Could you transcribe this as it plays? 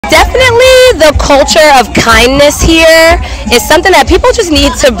Definitely the culture of kindness here is something that people just need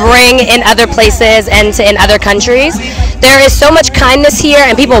to bring in other places and in other countries. There is so much kindness here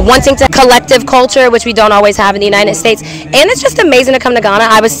and people wanting to collective culture, which we don't always have in the United States. And it's just amazing to come to Ghana.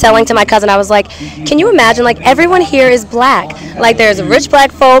 I was telling to my cousin, I was like, can you imagine, like, everyone here is black. Like, there's rich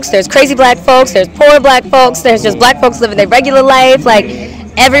black folks, there's crazy black folks, there's poor black folks, there's just black folks living their regular life. Like,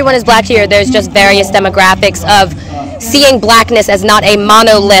 everyone is black here. There's just various demographics of seeing blackness as not a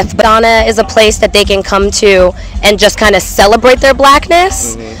monolith. But Ghana is a place that they can come to and just kind of celebrate their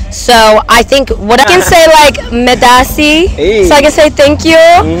blackness. So I think what I can say, like, medasi, so I can say thank you.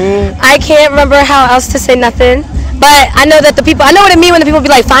 I can't remember how else to say nothing. But I know that the people, I know what I mean when the people be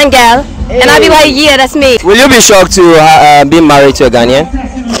like, fine gal. And I be like, yeah, that's me. Will you be shocked to be married to a Ghanaian?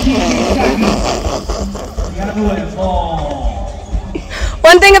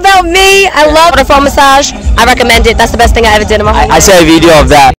 One thing about me, I love waterfall massage. I recommend it. That's the best thing I ever did in my whole life. I saw a video of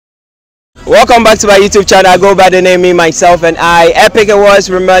that. Welcome back to my YouTube channel. I go by the name Me, Myself, and I. Epic Awards.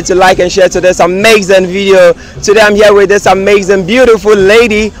 Remember to like and share to this amazing video. Today I'm here with this amazing, beautiful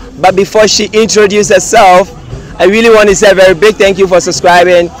lady. But before she introduces herself, I really want to say a very big thank you for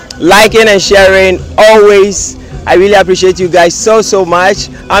subscribing, liking, and sharing. Always, I really appreciate you guys so much.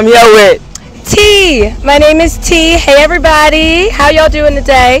 I'm here with T. My name is T. Hey everybody, how y'all doing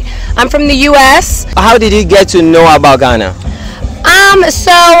today? I'm from the US. How did you get to know about Ghana?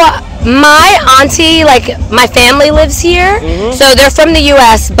 So my auntie, like my family lives here, so they're from the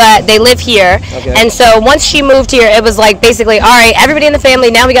US but they live here, and so once she moved here it was like basically, all right, everybody in the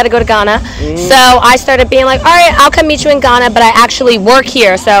family, now we got to go to Ghana. So I started being like, all right, I'll come meet you in Ghana, but I actually work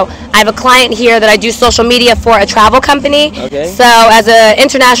here, so I have a client here that I do social media for a travel company. So as an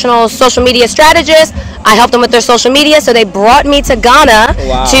international social media strategist, I help them with their social media, so they brought me to Ghana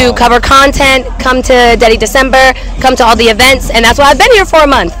to cover content, come to Dedi December, come to all the events, and that's why I've been here for a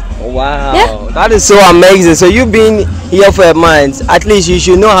month. Wow, yeah. That is so amazing. So you've been here for a month. At least you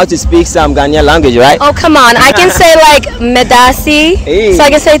should know how to speak some Ghanaian language, right? Oh, come on. I can say like medasi, so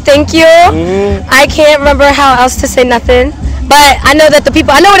I can say thank you. I can't remember how else to say nothing. But I know that the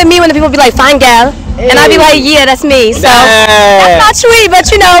people, I know what I mean when the people be like, fine gal. And I be like, yeah, that's me. So that's not sweet,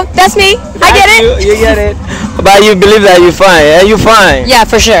 but you know, that's me. I get it. You get it. But you believe that you're fine. Yeah, you're fine. Yeah,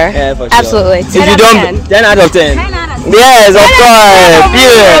 for sure. Yeah, for sure. Absolutely. If you don't, 10 out of 10. 10 out of 10. Yes, of course.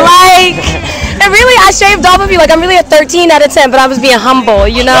 Yeah. Like, and really, I shaved off of you. Like, I'm really a 13 out of 10, but I was being humble,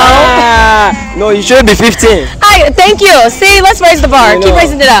 you know? No, you should be 15. Thank you. See, let's raise the bar. Keep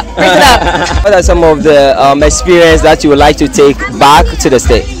raising it up. Raise it up. What are some of the experience that you would like to take back to the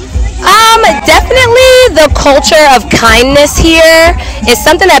state? Definitely the culture of kindness here is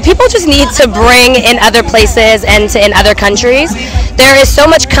something that people just need to bring in other places and in other countries. There is so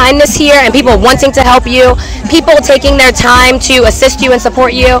much kindness here and people wanting to help you, people taking their time to assist you and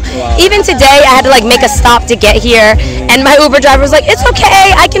support you. Even today I had to like make a stop to get here and my Uber driver was like, it's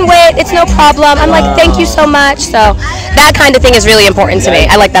okay, I can wait, it's no problem. I'm like, thank you so much. So that kind of thing is really important to me.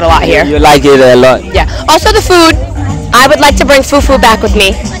 I like that a lot here. You like it a lot? Yeah. Also the food. I would like to bring fufu back with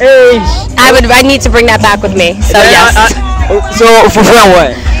me. I need to bring that back with me. So yes. So fufu and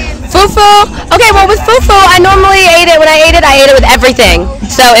what? Fufu. Okay, well with fufu, I normally ate it. When I ate it with everything.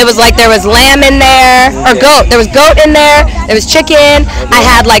 So it was like there was lamb in there, or goat. There was goat in there. There was chicken. I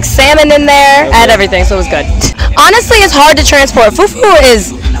had like salmon in there. I had everything, so it was good. Honestly, it's hard to transport. Fufu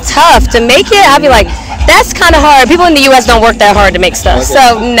is tough to make it. I'd be like, that's kind of hard. People in the U.S. don't work that hard to make stuff.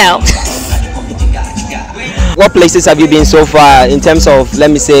 So no. What places have you been so far in terms of,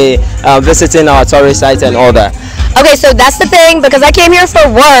 let me say, visiting our tourist sites and all that? Okay, so that's the thing, because I came here for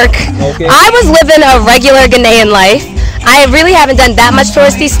work. I was living a regular Ghanaian life. I really haven't done that much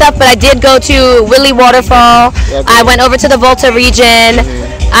touristy stuff, but I did go to Willie Waterfall. I went over to the Volta region.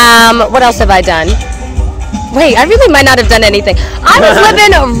 What else have I done? Wait, I really might not have done anything. I was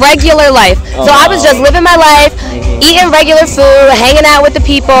living a regular life. So I was just living my life, eating regular food, hanging out with the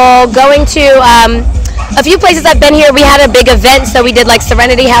people, going to a few places I've been here. We had a big event, so we did like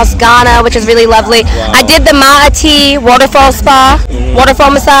Serenity House Ghana, which is really lovely. I did the Ma'ati waterfall spa,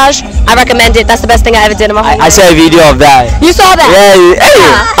 waterfall massage. I recommend it. That's the best thing I ever did in my whole life. I saw a video of that. You saw that? Yeah.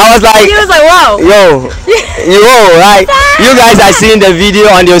 I was like, he was like, whoa. Right? You guys are seeing the video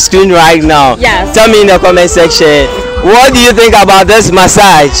on your screen right now. Yes. Tell me in the comment section, what do you think about this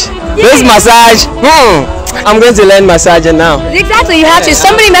massage? This massage, I'm going to learn massaging now. Exactly, you have to.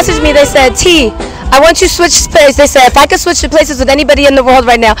 Somebody messaged me, they said, T, I want you to switch places. They said, if I could switch places with anybody in the world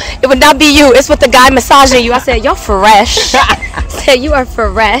right now, it would not be you. It's with the guy massaging you. I said, you're fresh. I said, you are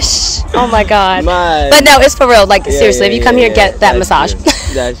fresh. Oh my God. But no, it's for real. Like, seriously, if you come here, get that massage.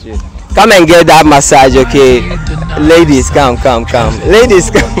 That's true. Come and get that massage, okay? Ladies, come. Ladies,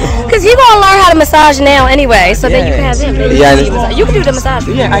 come. Because he gonna learn how to massage now anyway, so then you can have him. You can do the massage.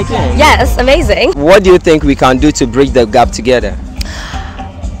 Yeah, I can. Yes, amazing. What do you think we can do to bridge the gap together?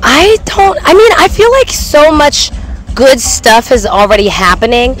 I feel like so much good stuff is already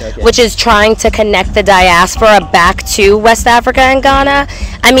happening, which is trying to connect the diaspora back to West Africa and Ghana.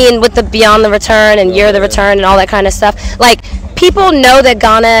 I mean, with the Beyond the Return and Year of the Return and all that kind of stuff. Like, people know that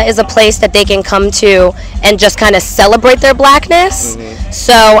Ghana is a place that they can come to and just kind of celebrate their blackness.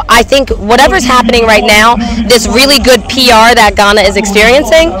 So I think whatever's happening right now, this really good PR that Ghana is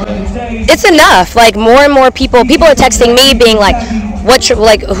experiencing, it's enough. Like, more and more people are texting me being like,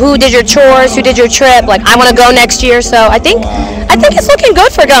 who did your chores, who did your trip, like, I want to go next year. So I think it's looking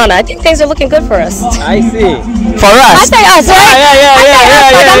good for Ghana. I think things are looking good for us. I see. For us? I say us, right?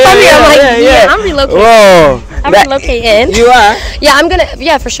 I'm from here. I'm like, I'm relocating. Whoa. I'm relocating. You are?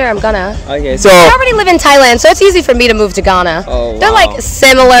 Yeah, for sure, I'm gonna. Okay, so I already live in Thailand, so it's easy for me to move to Ghana. Oh, wow. They're like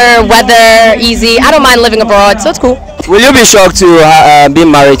similar, weather, easy. I don't mind living abroad, so it's cool. Will you be shocked to be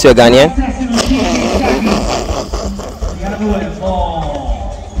married to a Ghanaian?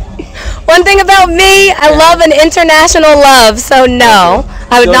 One thing about me, I love an international love, so no.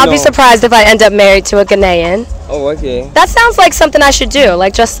 I would not be surprised if I end up married to a Ghanaian. Oh, okay. That sounds like something I should do.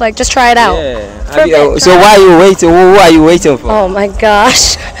 Just try it out. Yeah. So why are you waiting? Who are you waiting for? Oh my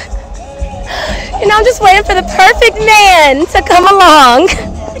gosh. I'm just waiting for the perfect man to come along.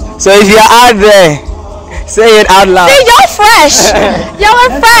 So if you're out there, say it out loud. See, y'all fresh. Y'all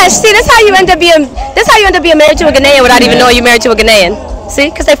are fresh. See, this how you end up being married to a Ghanaian without even knowing you're married to a Ghanaian. See,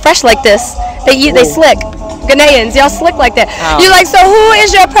 because they fresh like this. They slick. Ghanaians, y'all slick like that. You're like, so who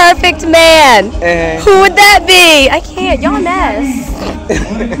is your perfect man? Who would that be? I can't. Y'all mess.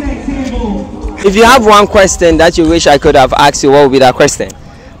 If you have one question that you wish I could have asked you, what would be that question?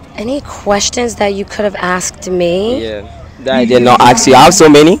 Any questions that you could have asked me? Yeah, that I did not ask you. I have so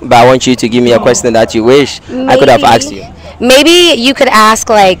many, but I want you to give me a question that you wish I could have asked you. Maybe you could ask,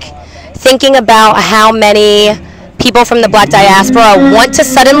 like, thinking about how many people from the black diaspora want to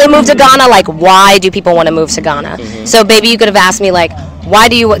suddenly move to Ghana, like, why do people want to move to Ghana? So maybe you could have asked me, like, why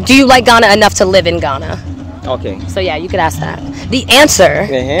do you like Ghana enough to live in Ghana? Okay. So yeah, you could ask that. The answer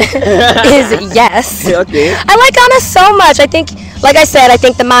is yes. Okay. I like Ghana so much. I think, like I said, I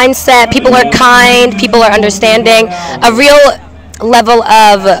think the mindset, people are kind, people are understanding, a real level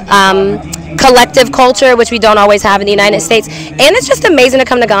of collective culture, which we don't always have in the United States. And it's just amazing to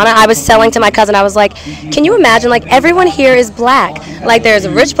come to Ghana. I was telling to my cousin, I was like, can you imagine, like, everyone here is black. Like, there's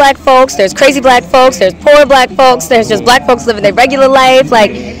rich black folks, there's crazy black folks, there's poor black folks, there's just black folks living their regular life.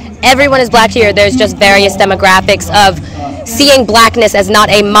 Like, everyone is black here. There's just various demographics of seeing blackness as not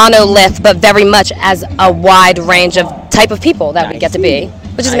a monolith, but very much as a wide range of type of people that we get to be,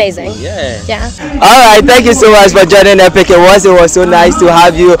 which is amazing. Yeah. All right, thank you so much for joining Epic Awards. It was so nice to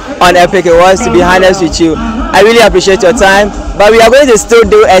have you on Epic Awards, to be honest with you. I really appreciate your time, but we are going to still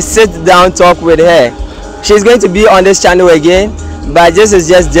do a sit-down talk with her. She's going to be on this channel again, but this is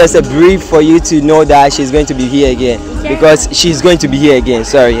just a brief for you to know that she's going to be here again, because she's going to be here again.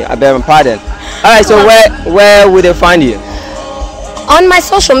 Sorry, I beg your pardon. All right, so where would they find you? On my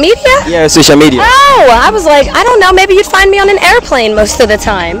social media? Yeah, social media. Oh, I was like, I don't know, maybe you'd find me on an airplane most of the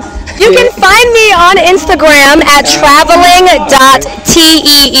time. You can find me on Instagram at traveling.tee,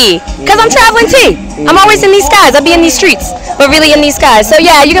 because I'm traveling tea. I'm always in these skies. I'll be in these streets, but really in these skies. So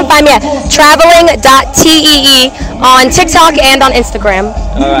yeah, you can find me at traveling.tee on TikTok and on Instagram.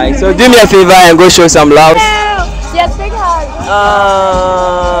 All right, so do me a favor and go show some love. Yes, big hug.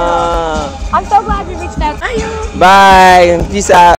 I'm so glad you reached out. Bye. Peace out.